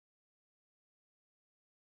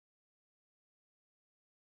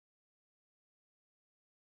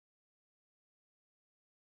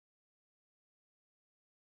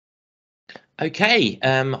Okay,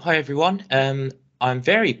 hi everyone. I'm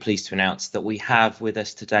very pleased to announce that we have with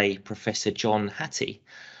us today Professor John Hattie.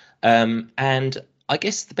 And I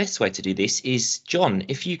guess the best way to do this is, John,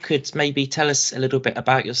 if you could maybe tell us a little bit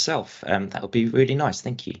about yourself, that would be really nice.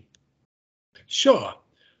 Thank you. Sure.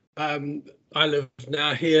 I live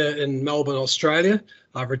now here in Melbourne, Australia.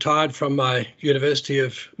 I've retired from my University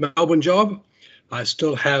of Melbourne job. I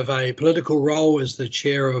still have a political role as the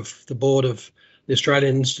chair of the board of the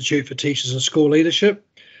Australian Institute for Teachers and School Leadership.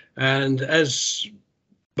 And as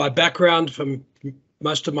my background from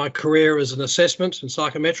most of my career is in assessment and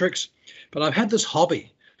psychometrics, but I've had this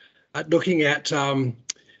hobby at looking at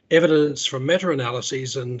evidence from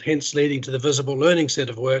meta-analyses and hence leading to the visible learning set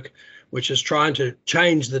of work, which is trying to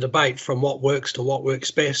change the debate from what works to what works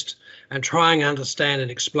best and trying to understand and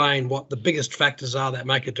explain what the biggest factors are that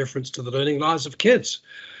make a difference to the learning lives of kids.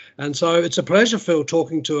 And so it's a pleasure, Phil,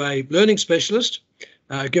 talking to a learning specialist.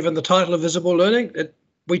 Given the title of visible learning,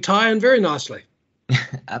 we tie in very nicely.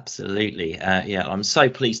 Absolutely. Yeah, I'm so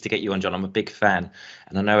pleased to get you on, John. I'm a big fan,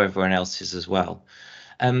 and I know everyone else is as well.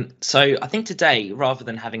 So I think today, rather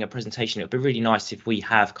than having a presentation, it would be really nice if we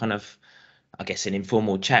have kind of, I guess, an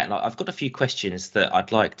informal chat. And I've got a few questions that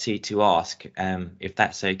I'd like to ask, if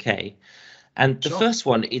that's okay. And the Sure. first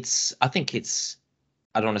one,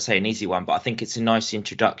 I don't want to say an easy one, but I think it's a nice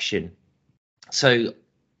introduction. So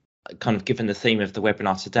kind of given the theme of the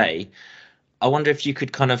webinar today, I wonder if you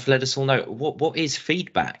could kind of let us all know what is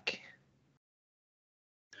feedback?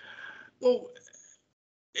 Well,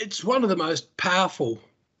 it's one of the most powerful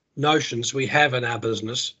notions we have in our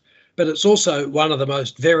business, but it's also one of the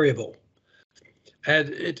most variable. And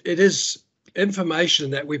it is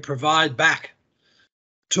information that we provide back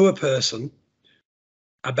to a person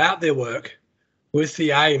about their work with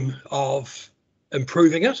the aim of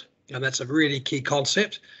improving it. And that's a really key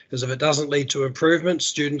concept, because if it doesn't lead to improvement,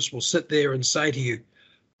 students will sit there and say to you,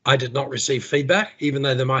 I did not receive feedback, even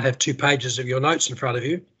though they might have 2 pages of your notes in front of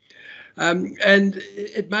you. And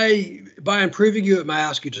it may, by improving you, it may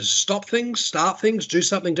ask you to stop things, start things, do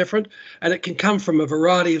something different. And it can come from a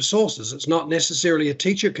variety of sources. It's not necessarily a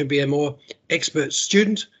teacher. It can be a more expert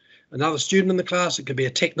student, another student in the class. It could be a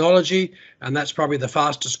technology, and that's probably the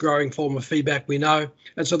fastest growing form of feedback we know.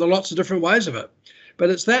 And so there are lots of different ways of it. But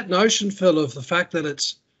it's that notion, Phil, of the fact that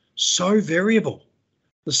it's so variable.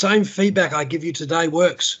 The same feedback I give you today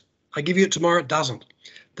works. I give you it tomorrow, it doesn't.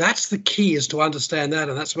 That's the key, is to understand that.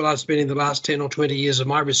 And that's what I've spent in the last 10 or 20 years of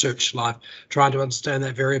my research life, trying to understand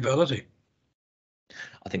that variability.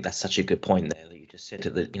 I think that's such a good point there that you just said,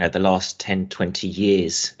 that the last 10, 20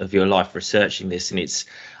 years of your life researching this. And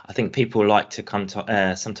I think people like to come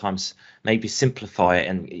to sometimes maybe simplify it,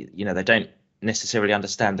 and they don't necessarily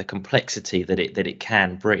understand the complexity that it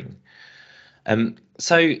can bring.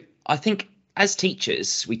 So I think as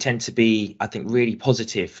teachers, we tend to be, I think, really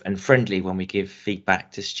positive and friendly when we give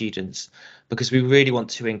feedback to students, because we really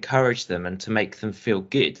want to encourage them and to make them feel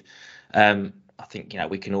good. I think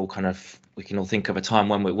we can all think of a time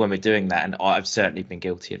when we're doing that, and I've certainly been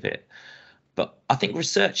guilty of it. But I think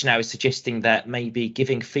research now is suggesting that maybe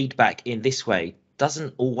giving feedback in this way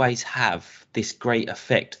doesn't always have this great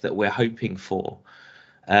effect that we're hoping for.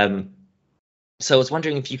 So I was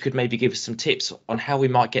wondering if you could maybe give us some tips on how we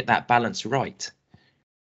might get that balance right.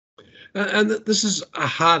 And this is a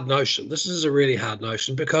hard notion. This is a really hard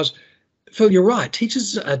notion because, Phil, you're right.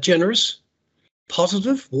 Teachers are generous,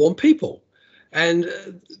 positive, warm people. And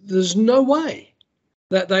there's no way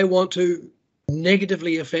that they want to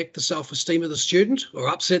negatively affect the self-esteem of the student or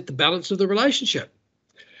upset the balance of the relationship.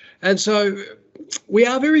 And so we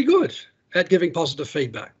are very good at giving positive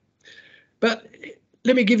feedback. But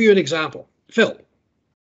let me give you an example. Phil,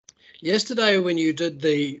 yesterday when you did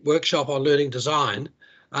the workshop on learning design,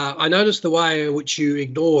 I noticed the way in which you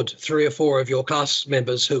ignored 3 or 4 of your class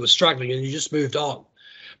members who were struggling and you just moved on.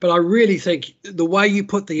 But I really think the way you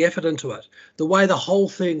put the effort into it, the way the whole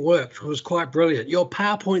thing worked was quite brilliant. Your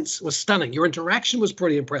PowerPoints were stunning. Your interaction was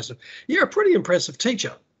pretty impressive. You're a pretty impressive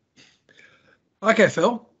teacher. Okay,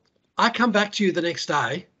 Phil, I come back to you the next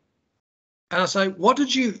day and I say, what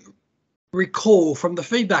did you recall from the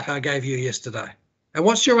feedback I gave you yesterday? And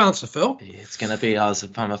what's your answer, Phil? It's going to be,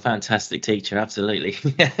 I'm a fantastic teacher, absolutely.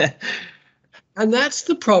 And that's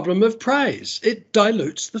the problem of praise. It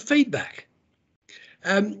dilutes the feedback.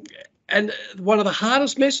 And one of the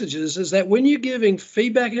hardest messages is that when you're giving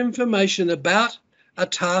feedback information about a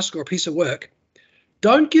task or a piece of work,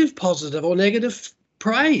 don't give positive or negative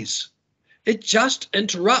praise. It just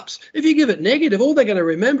interrupts. If you give it negative, all they're going to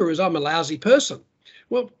remember is I'm a lousy person.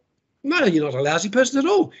 Well, no, you're not a lousy person at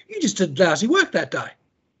all. You just did lousy work that day.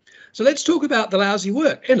 So let's talk about the lousy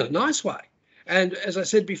work in a nice way. And as I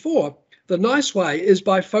said before, The nice way is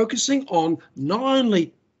by focusing on not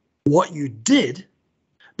only what you did,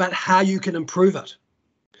 but how you can improve it.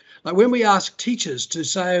 Like when we ask teachers to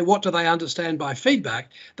say, what do they understand by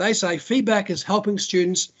feedback? They say feedback is helping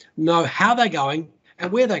students know how they're going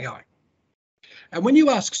and where they're going. And when you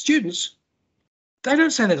ask students, they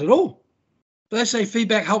don't say that at all. They say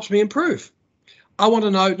feedback helps me improve. I want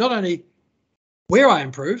to know not only where I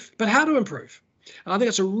improve, but how to improve. And I think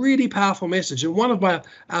it's a really powerful message. And one of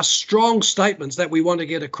our strong statements that we want to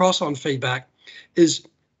get across on feedback is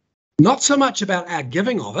not so much about our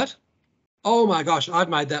giving of it. Oh my gosh, I've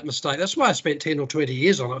made that mistake. That's why I spent 10 or 20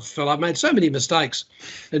 years on it, Phil. I've made so many mistakes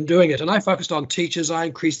in doing it. And I focused on teachers. I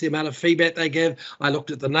increased the amount of feedback they give. I looked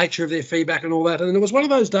at the nature of their feedback and all that. And it was one of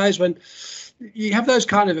those days when you have those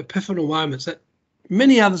kind of epiphanal moments that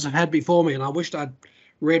many others have had before me. And I wished I'd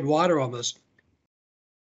read wider on this.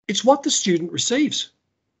 It's what the student receives.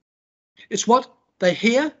 It's what they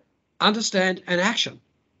hear, understand, and action.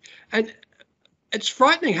 And it's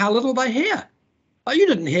frightening how little they hear. Oh, you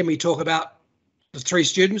didn't hear me talk about the 3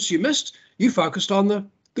 students you missed. You focused on the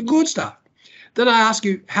good stuff. Then I ask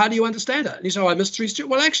you, how do you understand it? And you say, oh, I missed 3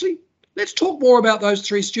 students. Well, actually, let's talk more about those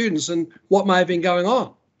 3 students and what may have been going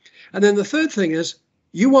on. And then the third thing is,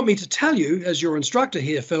 you want me to tell you, as your instructor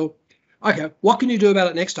here, Phil, okay, what can you do about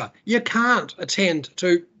it next time? You can't attend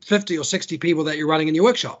to 50 or 60 people that you're running in your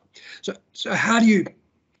workshop. So how do you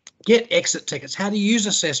get exit tickets? How do you use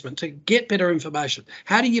assessment to get better information?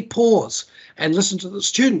 How do you pause and listen to the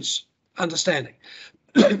students' understanding?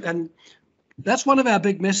 And that's one of our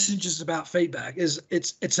big messages about feedback is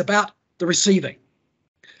it's about the receiving.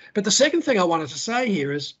 But the second thing I wanted to say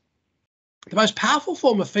here is the most powerful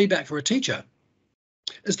form of feedback for a teacher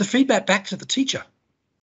is the feedback back to the teacher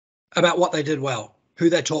about what they did well, who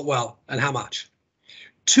they taught well, and how much.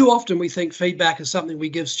 Too often we think feedback is something we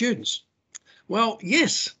give students. Well,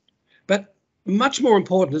 yes, but much more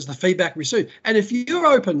important is the feedback received. And if you're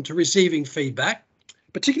open to receiving feedback,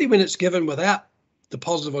 particularly when it's given without the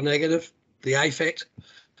positive or negative, the affect,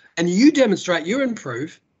 and you demonstrate you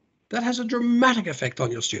improve, that has a dramatic effect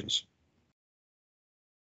on your students.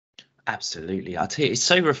 Absolutely. I tell you, it's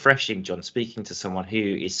so refreshing, John, speaking to someone who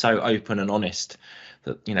is so open and honest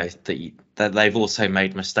that, you know, that they've also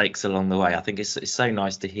made mistakes along the way. I think it's so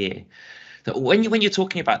nice to hear that when you're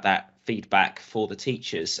talking about that feedback for the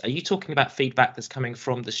teachers, are you talking about feedback that's coming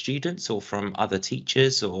from the students or from other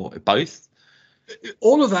teachers or both?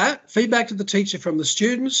 All of that, feedback to the teacher from the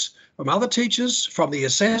students, from other teachers, from the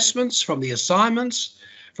assessments, from the assignments,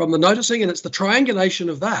 from the noticing, and it's the triangulation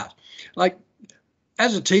of that. Like,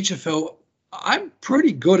 as a teacher, Phil, I'm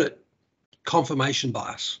pretty good at confirmation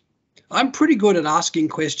bias. I'm pretty good at asking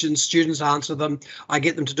questions, students answer them, I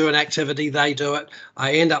get them to do an activity, they do it,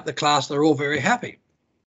 I end up the class, they're all very happy.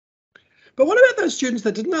 But what about those students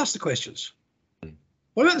that didn't ask the questions?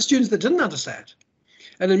 What about the students that didn't understand?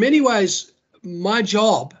 And in many ways, my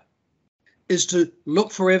job is to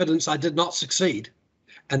look for evidence I did not succeed,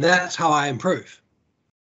 and that's how I improve.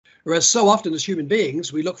 Whereas so often as human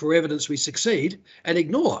beings, we look for evidence we succeed and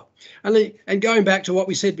ignore. And going back to what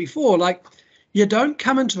we said before, like, you don't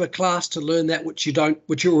come into a class to learn that which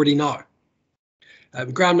you already know.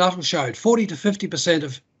 Graham Nuttall showed 40 to 50%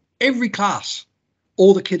 of every class,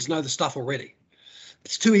 all the kids know the stuff already.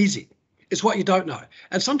 It's too easy. It's what you don't know.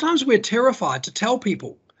 And sometimes we're terrified to tell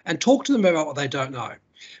people and talk to them about what they don't know.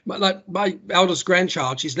 Like my eldest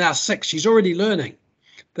grandchild, she's now 6, she's already learning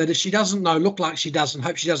that if she doesn't know, look like she does and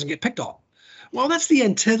hope she doesn't get picked on. Well, that's the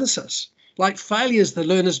antithesis. Like, failure is the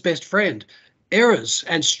learner's best friend. Errors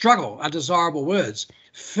and struggle are desirable words.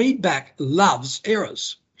 Feedback loves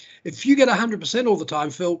errors. If you get 100% all the time,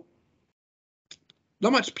 Phil,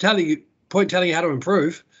 not much point telling you how to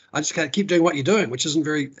improve. I just can't keep doing what you're doing, which isn't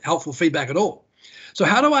very helpful feedback at all. So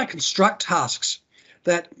how do I construct tasks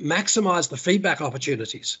that maximize the feedback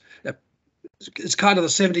opportunities? It's kind of the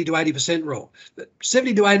 70 to 80% rule.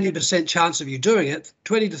 70 to 80% chance of you doing it,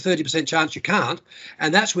 20 to 30% chance you can't,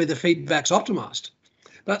 and that's where the feedback's optimized.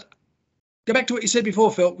 But go back to what you said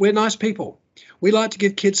before, Phil. We're nice people. We like to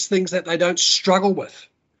give kids things that they don't struggle with,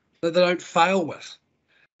 that they don't fail with,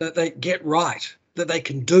 that they get right, that they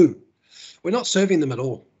can do. We're not serving them at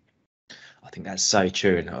all. I think that's so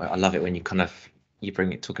true, and I love it when you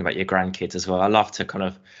bring it talking about your grandkids as well. I love to kind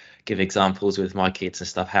of give examples with my kids and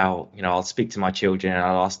stuff, how, you know, I'll speak to my children and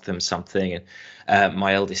I'll ask them something, and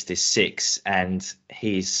my eldest is 6 and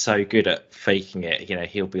he's so good at faking it. You know,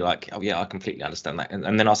 he'll be like, oh yeah, I completely understand that,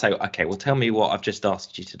 and then I'll say, okay, well, tell me what I've just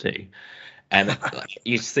asked you to do, and like,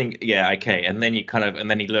 you just think, yeah, okay, and then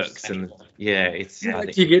and then he looks, and yeah, it's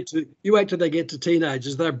you wait till they get to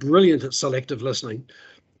teenagers. They're brilliant at selective listening.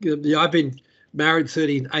 I've been married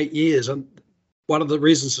 38 years, and one of the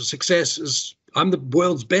reasons for success is I'm the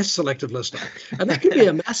world's best selective listener. And that can be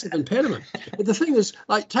a massive impediment. But the thing is,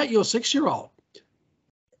 like, take your 6-year-old.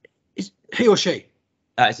 Is he or she?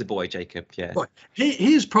 It's a boy, Jacob, yeah. Boy,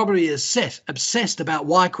 he is probably obsessed about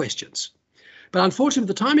why questions. But unfortunately,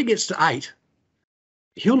 by the time he gets to 8,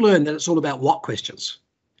 he'll learn that it's all about what questions.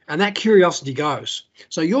 And that curiosity goes.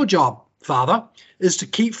 So your job, father, is to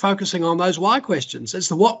keep focusing on those why questions. It's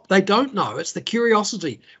the what they don't know. It's the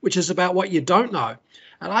curiosity, which is about what you don't know.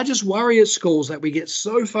 And I just worry at schools that we get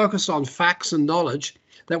so focused on facts and knowledge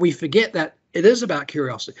that we forget that it is about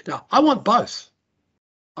curiosity. Now, I want both.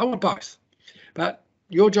 But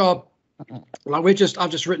your job, like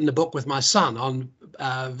I've just written a book with my son on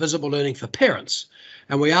visible learning for parents.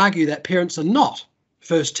 And we argue that parents are not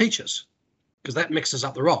first teachers, because that mixes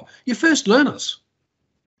up the role. You're first learners.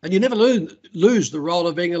 And you never lose the role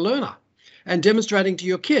of being a learner and demonstrating to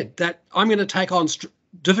your kid that I'm going to take on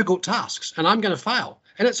difficult tasks and I'm going to fail.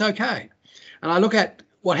 And it's okay. And I look at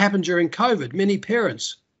what happened during COVID. Many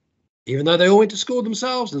parents, even though they all went to school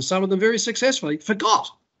themselves, and some of them very successfully,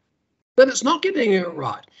 forgot that it's not getting it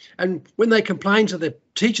right. And when they complain to their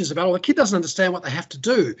teachers about, the kid doesn't understand what they have to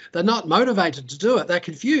do, they're not motivated to do it, they're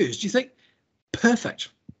confused. You think, perfect.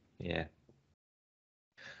 Yeah.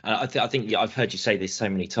 I think I've heard you say this so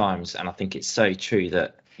many times, and I think it's so true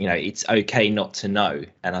that, it's okay not to know.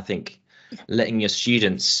 And I think letting your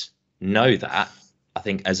students know that, I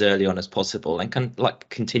think, as early on as possible, and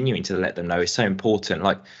continuing to let them know is so important.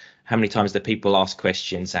 Like, how many times do people ask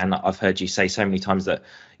questions? And I've heard you say so many times that,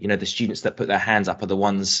 the students that put their hands up are the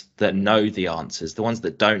ones that know the answers. The ones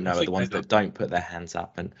that don't know are the ones that don't put their hands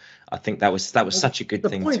up. And I think that was such a good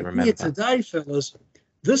thing to remember. Here today, fellas,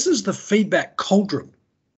 this is the feedback cauldron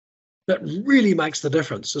that really makes the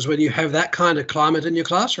difference, is when you have that kind of climate in your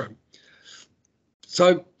classroom.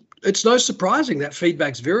 So it's no surprising that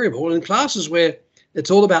feedback's variable. And in classes where it's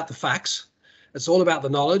all about the facts, it's all about the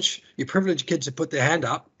knowledge, you privilege kids to put their hand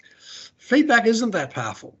up, feedback isn't that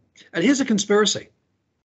powerful. And here's a conspiracy.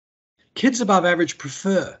 Kids above average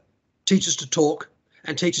prefer teachers to talk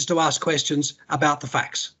and teachers to ask questions about the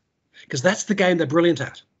facts, because that's the game they're brilliant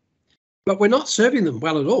at. But we're not serving them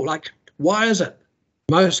well at all. Like, why is it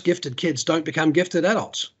most gifted kids don't become gifted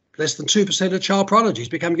adults? Less than 2% of child prodigies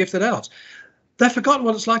become gifted adults. They've forgotten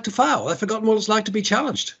what it's like to fail. They've forgotten what it's like to be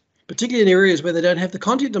challenged, particularly in areas where they don't have the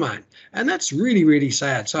content domain. And that's really, really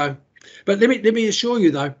sad. So, but let me assure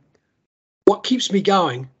you, though, what keeps me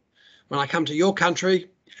going when I come to your country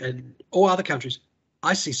and all other countries,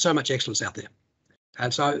 I see so much excellence out there.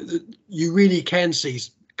 And so you really can see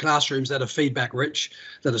classrooms that are feedback rich,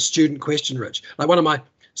 that are student question rich. Like, one of my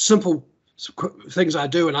simple things I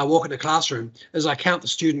do when I walk in a classroom is I count the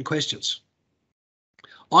student questions.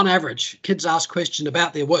 On average, kids ask questions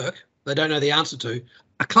about their work they don't know the answer to.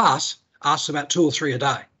 A class asks about 2 or 3 a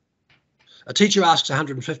day. A teacher asks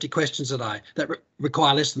 150 questions a day that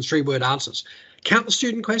require less than 3-word answers. Count the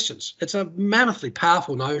student questions. It's a mammothly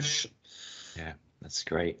powerful notion. Yeah, that's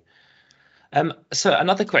great. So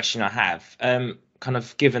another question I have, kind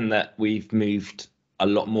of given that we've moved a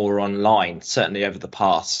lot more online, certainly over the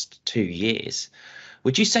past 2 years,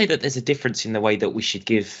 would you say that there's a difference in the way that we should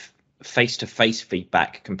give face-to-face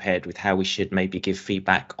feedback compared with how we should maybe give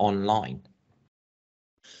feedback online?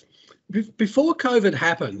 Before COVID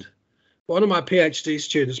happened, one of my PhD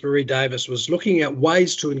students, Marie Davis, was looking at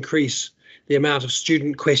ways to increase the amount of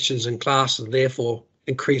student questions in class and therefore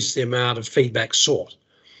increase the amount of feedback sought.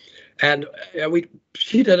 And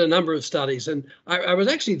she did a number of studies, and I was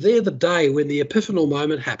actually there the day when the epiphanal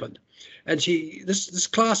moment happened. And this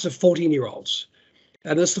class of 14-year-olds,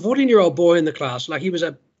 and this the 14-year-old boy in the class, like, he was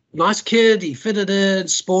a nice kid, he fitted in,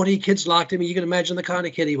 sporty, kids liked him. You can imagine the kind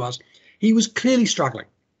of kid he was. He was clearly struggling,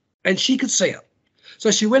 and she could see it. So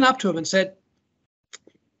she went up to him and said,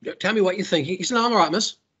 "Tell me what you're thinking." He said, "No, I'm all right,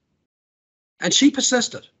 miss." And she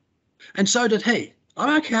persisted, and so did he.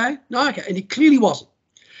 "I'm okay, no, okay." And he clearly wasn't.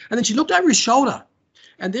 And then she looked over his shoulder,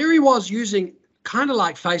 and there he was, using kind of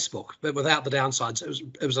like Facebook, but without the downsides.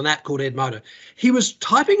 It was an app called Edmodo. He was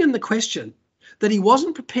typing in the question that he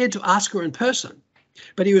wasn't prepared to ask her in person,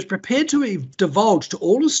 but he was prepared to divulge to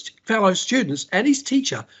all his fellow students and his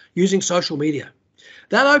teacher using social media.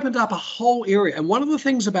 That opened up a whole area. And one of the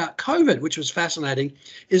things about COVID, which was fascinating,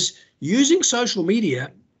 is using social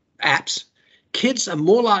media apps, kids are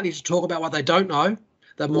more likely to talk about what they don't know.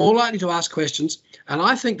 They're more likely to ask questions. And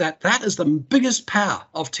I think that is the biggest power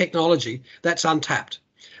of technology that's untapped.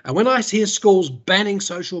 And when I hear schools banning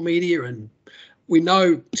social media, and we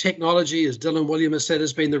know technology, as Dylan William has said,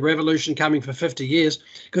 has been the revolution coming for 50 years,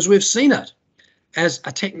 because we've seen it as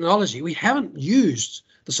a technology. We haven't used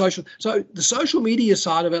The social media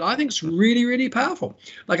side of it, I think, is really, really powerful.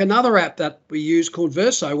 Like another app that we use called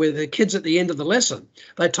Verso, where the kids at the end of the lesson,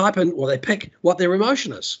 they type in or they pick what their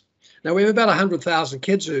emotion is. Now, we have about 100,000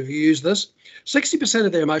 kids who've used this. 60%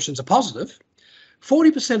 of their emotions are positive,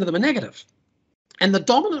 40% of them are negative. And the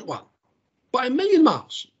dominant one, by a million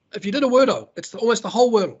miles, if you did a Wordle, it's almost the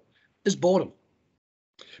whole Wordle, is boredom.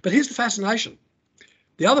 But here's the fascination.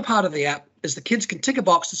 The other part of the app is the kids can tick a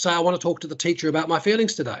box to say, I want to talk to the teacher about my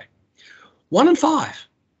feelings today. 1 in 5.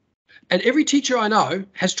 And every teacher I know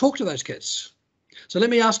has talked to those kids. So let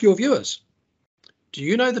me ask your viewers, do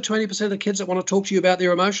you know the 20% of the kids that want to talk to you about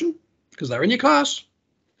their emotion? Because they're in your class.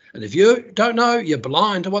 And if you don't know, you're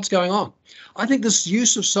blind to what's going on. I think this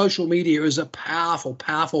use of social media is a powerful,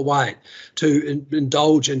 powerful way to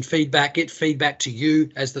indulge in feedback, get feedback to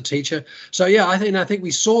you as the teacher. So yeah, I think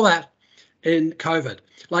we saw that in COVID.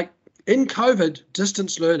 Like in COVID,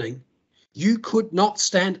 distance learning, you could not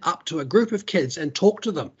stand up to a group of kids and talk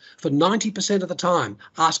to them for 90% of the time,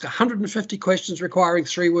 ask 150 questions requiring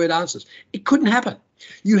 3-word answers. It couldn't happen.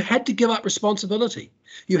 You had to give up responsibility.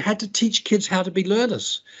 You had to teach kids how to be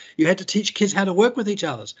learners. You had to teach kids how to work with each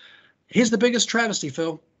other. Here's the biggest travesty,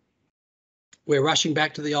 Phil. We're rushing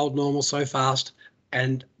back to the old normal so fast,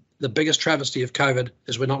 and the biggest travesty of COVID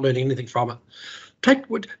is we're not learning anything from it.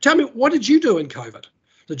 Tell me, what did you do in COVID?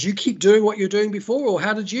 Did you keep doing what you're doing before, or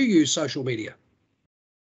how did you use social media?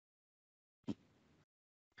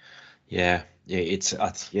 Yeah, it's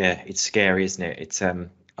scary, isn't it? It's I've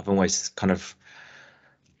always kind of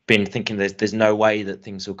been thinking there's no way that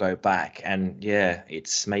things will go back, and yeah,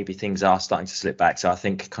 it's maybe things are starting to slip back. So I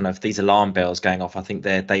think kind of these alarm bells going off, I think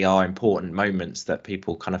they are important moments that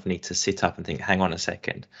people kind of need to sit up and think, hang on a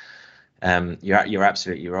second. You're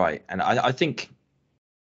absolutely right, and I think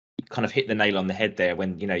you kind of hit the nail on the head there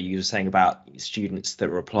when you were saying about students that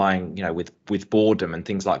were applying with boredom and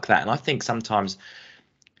things like that. And I think sometimes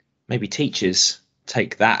maybe teachers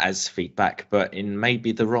take that as feedback, but in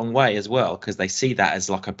maybe the wrong way as well, because they see that as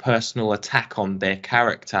like a personal attack on their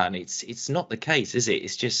character, and it's not the case, is it?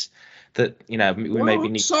 It's just that we maybe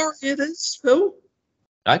need. Sorry, it is, Phil.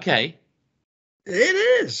 Okay.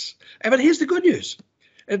 It is. But here's the good news.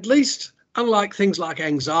 At least, unlike things like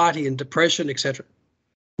anxiety and depression, etc.,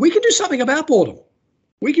 we can do something about boredom.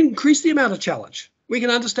 We can increase the amount of challenge. We can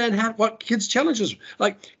understand what kids' challenges.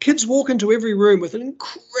 Like kids walk into every room with an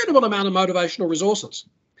incredible amount of motivational resources.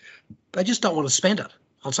 They just don't want to spend it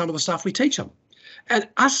on some of the stuff we teach them. And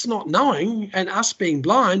us not knowing and us being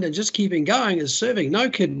blind and just keeping going is serving no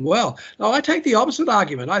kid well. Now, I take the opposite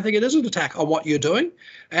argument. I think it is an attack on what you're doing,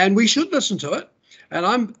 and we should listen to it.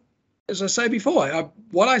 And as I say before,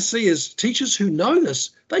 what I see is teachers who know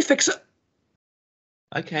this, they fix it.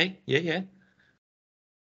 Okay. Yeah.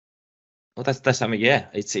 Well, that's something. Yeah,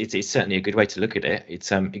 it's certainly a good way to look at it.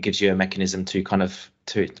 It gives you a mechanism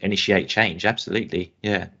to initiate change. Absolutely.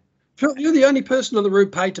 Yeah. You're the only person in the room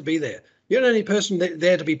paid to be there. You're the only person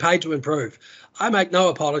there to be paid to improve. I make no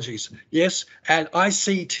apologies. Yes, and I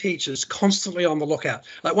see teachers constantly on the lookout.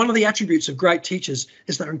 Like one of the attributes of great teachers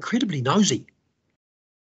is they're incredibly nosy,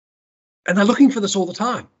 and they're looking for this all the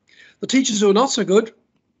time. The teachers who are not so good,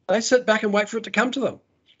 they sit back and wait for it to come to them.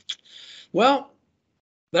 Well,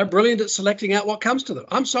 they're brilliant at selecting out what comes to them.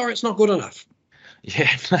 I'm sorry, it's not good enough. Yeah,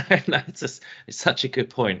 no, it's such a good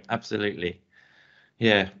point. Absolutely.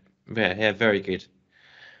 Yeah, very good.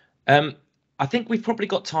 I think we've probably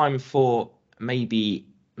got time for maybe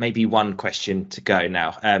one question to go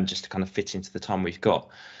now, just to kind of fit into the time we've got.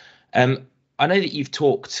 I know that you've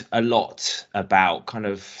talked a lot about kind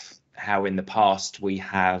of how in the past we've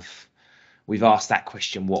asked that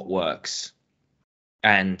question, what works?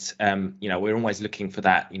 And we're always looking for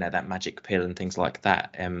that that magic pill and things like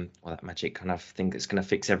that, or that magic kind of thing that's going to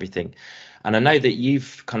fix everything. And I know that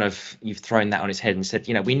you've thrown that on its head and said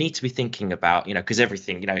we need to be thinking about because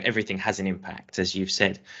everything has an impact, as you've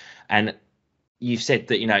said, and you've said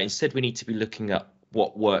that instead we need to be looking at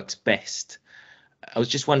what works best. I was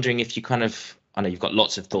just wondering if you I know you've got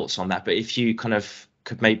lots of thoughts on that, but if you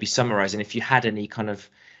could maybe summarize, and if you had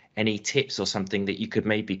any tips or something that you could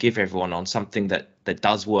maybe give everyone on something that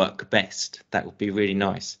does work best, that would be really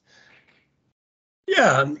nice.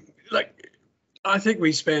 Yeah, I think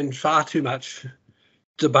we spend far too much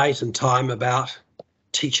debate and time about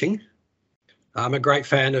teaching. I'm a great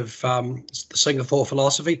fan of the Singapore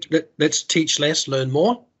philosophy. Let's teach less, learn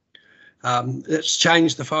more. Let's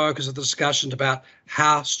change the focus of the discussion about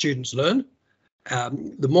how students learn.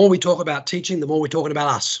 The more we talk about teaching, the more we're talking about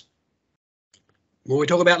us. The more we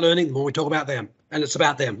talk about learning, the more we talk about them. And it's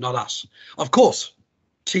about them, not us. Of course,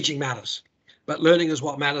 teaching matters, but learning is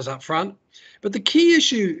what matters up front. But the key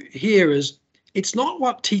issue here is it's not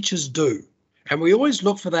what teachers do. And we always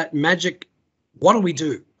look for that magic, what do we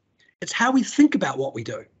do? It's how we think about what we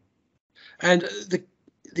do. And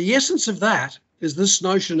the essence of that is this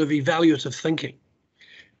notion of evaluative thinking,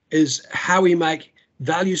 is how we make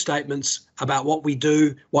value statements about what we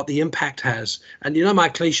do, what the impact has. And you know my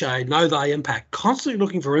cliche, know thy impact, constantly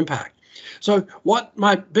looking for impact. So what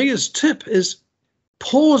my biggest tip is,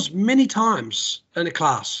 pause many times in a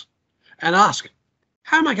class and ask,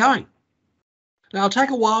 how am I going? Now, it'll take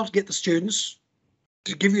a while to get the students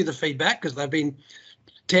to give you the feedback because they've been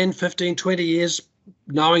 10, 15, 20 years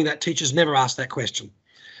knowing that teachers never ask that question.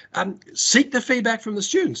 Seek the feedback from the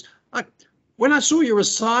students. Like, when I saw your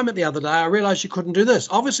assignment the other day, I realized you couldn't do this.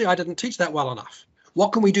 Obviously, I didn't teach that well enough.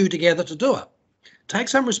 What can we do together to do it? Take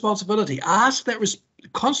some responsibility. Ask that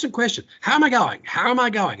constant question. How am I going? How am I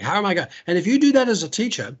going? How am I going? And if you do that as a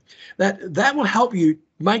teacher, that will help you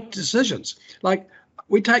make decisions. Like,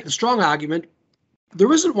 we take the strong argument,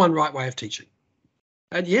 there isn't one right way of teaching.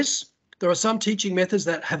 And yes, there are some teaching methods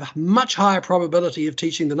that have a much higher probability of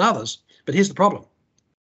teaching than others. But here's the problem.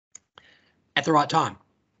 At the right time.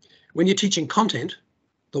 When you're teaching content,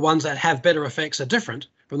 the ones that have better effects are different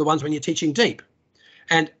from the ones when you're teaching deep.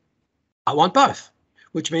 And I want both,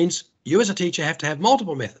 which means you as a teacher have to have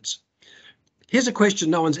multiple methods. Here's a question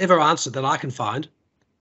no one's ever answered that I can find.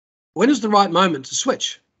 When is the right moment to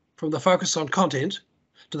switch from the focus on content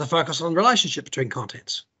to the focus on relationship between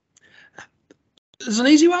contents? There's an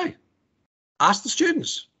easy way. Ask the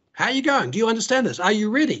students, how are you going? Do you understand this? Are you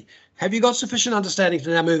ready? Have you got sufficient understanding to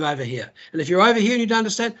now move over here? And if you're over here and you don't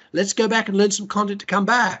understand, let's go back and learn some content to come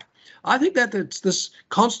back. I think that it's this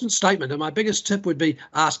constant statement, and my biggest tip would be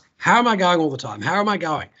ask, how am I going all the time? How am I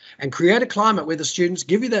going? And create a climate where the students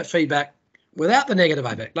give you that feedback without the negative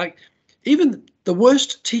effect. Like, even the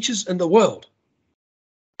worst teachers in the world,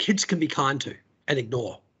 kids can be kind to and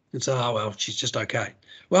ignore and say, oh, well, she's just okay.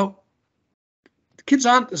 Well, kids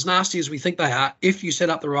aren't as nasty as we think they are if you set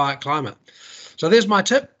up the right climate. So there's my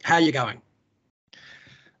tip. How are you going?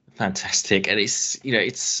 Fantastic. And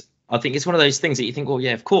I think it's one of those things that you think, well,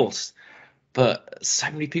 yeah, of course. But so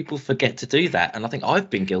many people forget to do that. And I think I've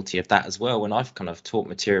been guilty of that as well when I've kind of taught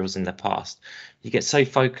materials in the past. You get so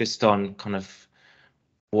focused on kind of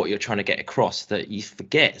what you're trying to get across that you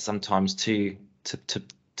forget sometimes to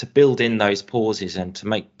build in those pauses and to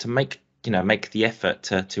make the effort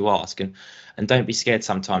to ask, and don't be scared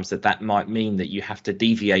sometimes that might mean that you have to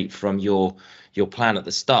deviate from your plan at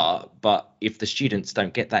the start. But if the students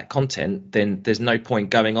don't get that content, then there's no point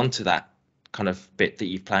going on to that kind of bit that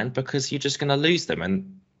you've planned, because you're just going to lose them.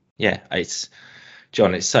 And yeah, it's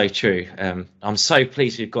John, it's so true. I'm so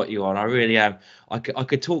pleased we've got you on. I really am. I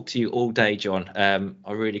could talk to you all day, John.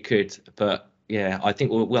 I really could. But yeah, I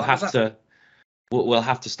think we'll have to. We'll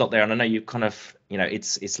have to stop there. And I know you kind of,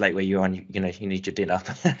 it's late where you're on, you need your dinner.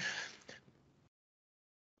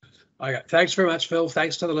 Okay. Thanks very much, Phil.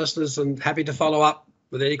 Thanks to the listeners, and happy to follow up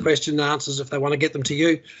with any question and answers if they want to get them to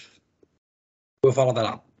you. We'll follow that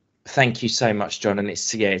up. Thank you so much, John. And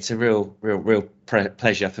it's a real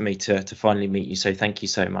pleasure for me to finally meet you. So thank you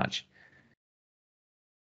so much.